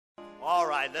All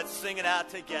right, let's sing it out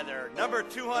together. Number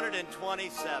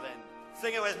 227.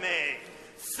 Sing it with me.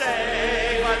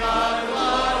 Saved by the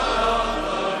blood of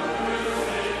the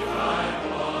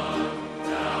crucified one,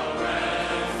 now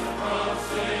rest from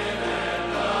sin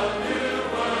and a new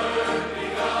word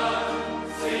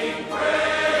begun. Sing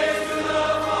praise to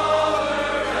the Father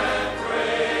and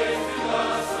praise to the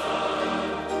Son.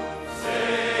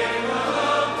 Saved by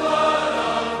the blood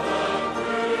of the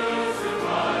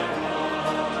crucified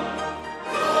one.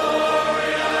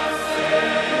 Glory I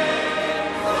sing,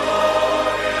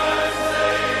 glory I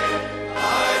sing.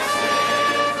 My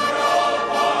sins are all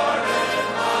pardoned,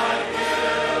 my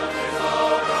guilt is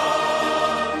all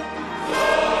gone.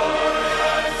 Glory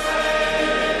I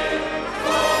sing,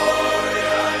 glory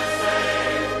I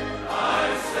sing.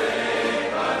 I'm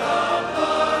saved by the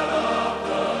blood of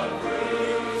the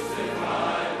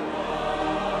crucified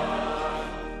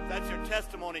one. That's your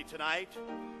testimony tonight.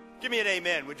 Give me an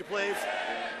amen, would you please?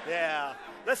 Yeah.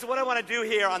 Listen, what I want to do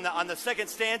here on the second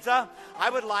stanza, I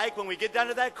would like, when we get down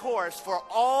to that chorus, for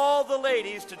all the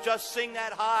ladies to just sing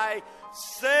that high,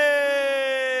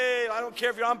 save. I don't care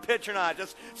if you're on pitch or not,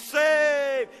 just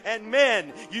save. And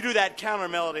men, you do that counter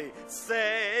melody.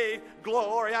 Save,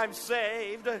 glory, I'm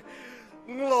saved.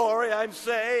 Glory, I'm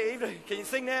saved. Can you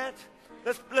sing that?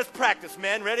 Let's practice,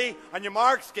 men. Ready? On your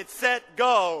marks, get set,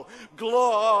 go.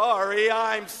 Glory,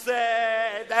 I'm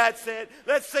saved. That's it.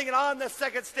 Let's sing it on the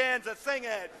second stanza. Sing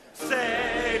it.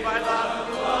 Saved by the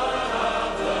blood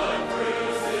of the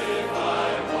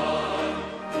crucified one.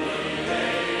 The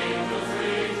angels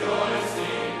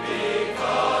rejoicing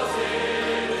because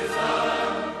it is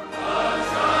done. A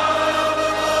child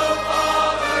of the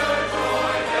Father,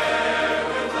 joint heir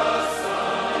with the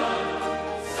Son.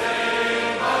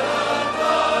 Saved by the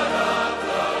blood of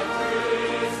the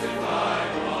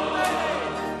crucified one.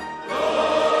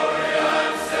 Glory,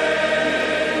 I'm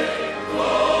saved.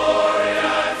 Glory,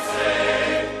 I'm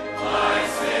saved. My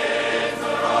sins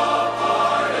are all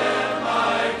pardoned.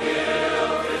 My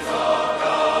guilt is all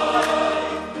gone.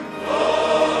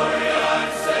 Glory,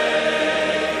 I'm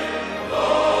saved.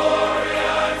 Glory,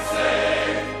 I'm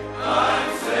saved. I'm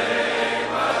saved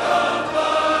by the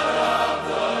blood of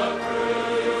the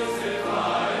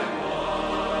crucified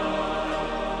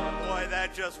one. Boy, that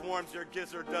just warms your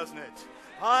gizzard, doesn't it?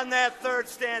 On that third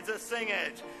stanza, sing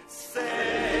it.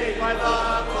 Saved by the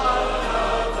blood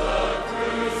of the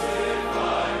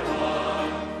crucified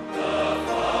one. The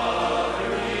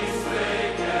Father He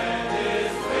spake, and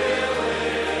His will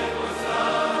it was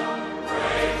done.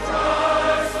 Great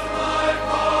price of my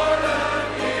pardon,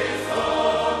 His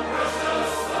own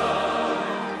precious Son.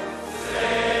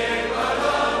 Saved by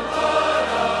the blood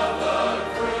of the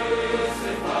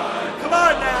crucified. Come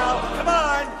on now, come on.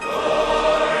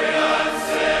 Glory, I'm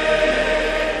saved.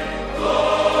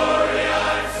 Glory,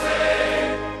 I'm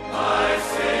saved. My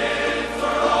sins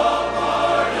are all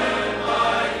pardoned.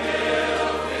 My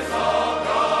guilt is all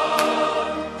gone.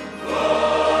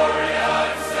 Glory,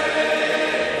 I'm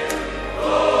saved.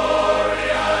 Glory,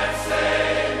 I'm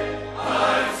saved.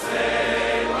 I'm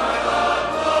saved by the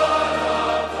blood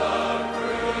of the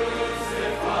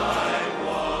crucified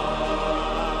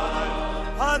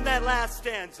one. On that last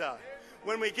stanza,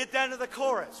 when we get down to the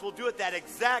chorus, we'll do it that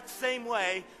exact same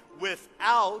way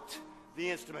without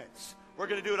the instruments. We're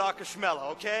going to do it a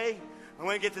cappella, okay? I'm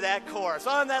going to get to that chorus.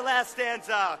 On that last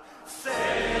stanza, saved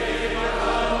by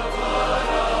the blood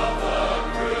of the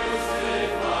crucified.